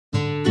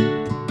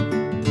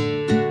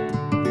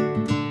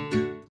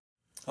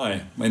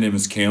Hi, my name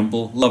is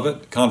Campbell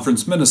Lovett,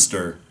 Conference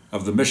Minister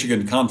of the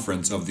Michigan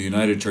Conference of the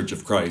United Church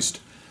of Christ,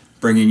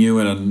 bringing you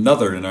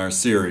another in our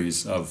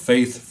series of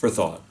Faith for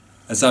Thought.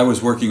 As I was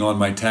working on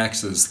my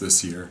taxes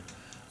this year,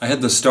 I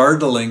had the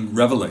startling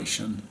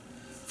revelation.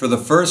 For the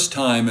first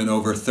time in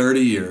over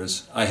 30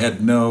 years, I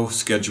had no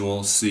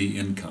Schedule C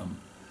income.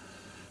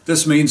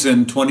 This means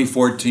in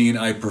 2014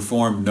 I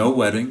performed no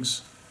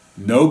weddings,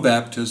 no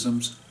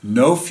baptisms,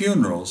 no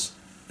funerals,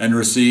 and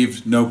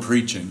received no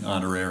preaching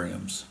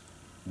honorariums.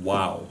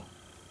 Wow,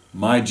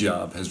 my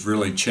job has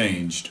really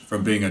changed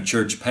from being a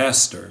church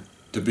pastor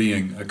to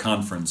being a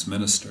conference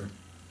minister.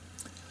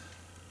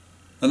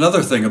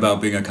 Another thing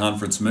about being a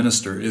conference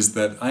minister is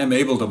that I am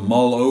able to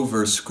mull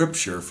over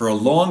Scripture for a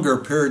longer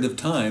period of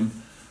time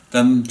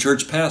than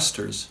church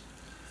pastors.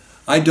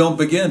 I don't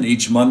begin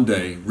each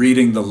Monday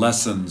reading the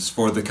lessons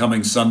for the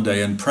coming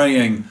Sunday and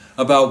praying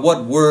about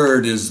what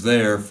word is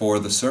there for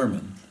the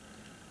sermon.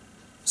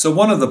 So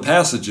one of the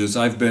passages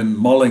I've been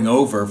mulling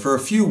over for a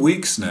few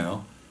weeks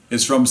now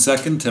is from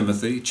 2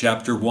 Timothy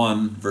chapter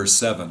 1, verse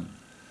 7.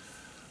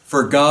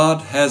 For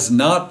God has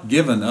not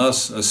given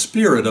us a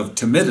spirit of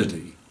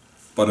timidity,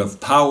 but of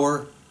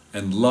power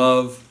and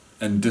love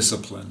and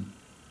discipline.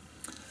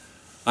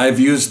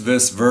 I've used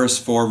this verse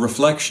for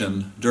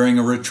reflection during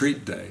a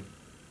retreat day.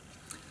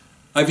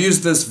 I've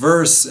used this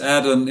verse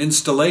at an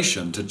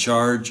installation to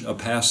charge a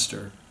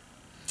pastor.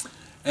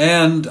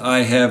 And I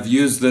have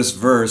used this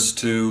verse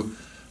to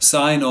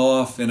sign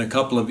off in a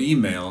couple of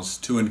emails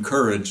to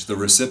encourage the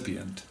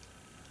recipient.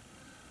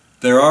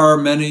 There are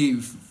many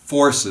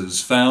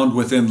forces found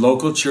within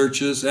local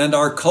churches and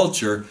our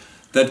culture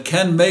that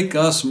can make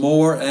us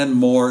more and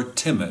more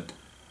timid.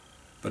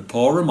 But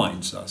Paul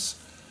reminds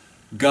us,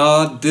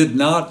 God did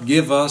not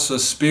give us a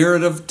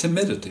spirit of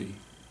timidity.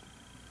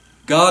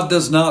 God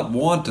does not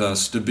want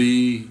us to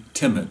be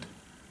timid,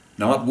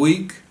 not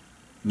weak,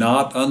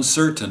 not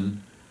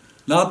uncertain,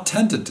 not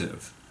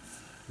tentative.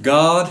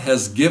 God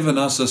has given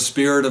us a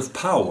spirit of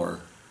power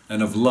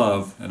and of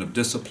love and of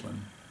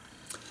discipline.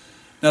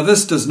 Now,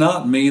 this does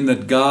not mean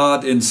that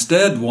God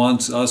instead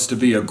wants us to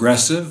be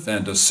aggressive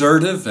and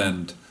assertive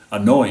and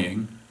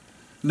annoying.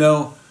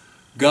 No,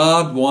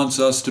 God wants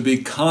us to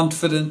be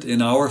confident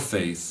in our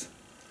faith,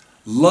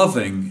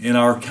 loving in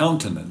our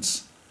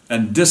countenance,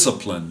 and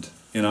disciplined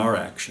in our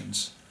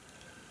actions.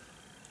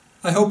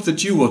 I hope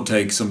that you will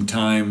take some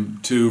time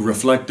to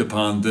reflect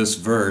upon this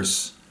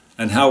verse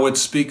and how it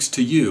speaks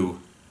to you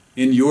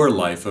in your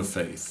life of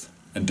faith.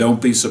 And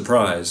don't be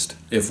surprised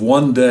if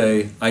one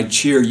day I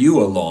cheer you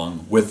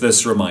along with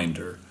this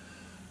reminder.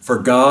 For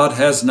God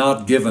has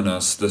not given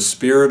us the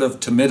spirit of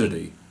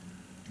timidity,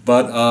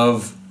 but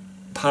of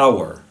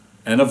power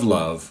and of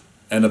love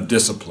and of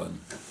discipline.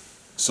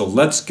 So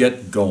let's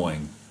get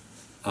going.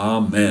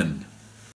 Amen.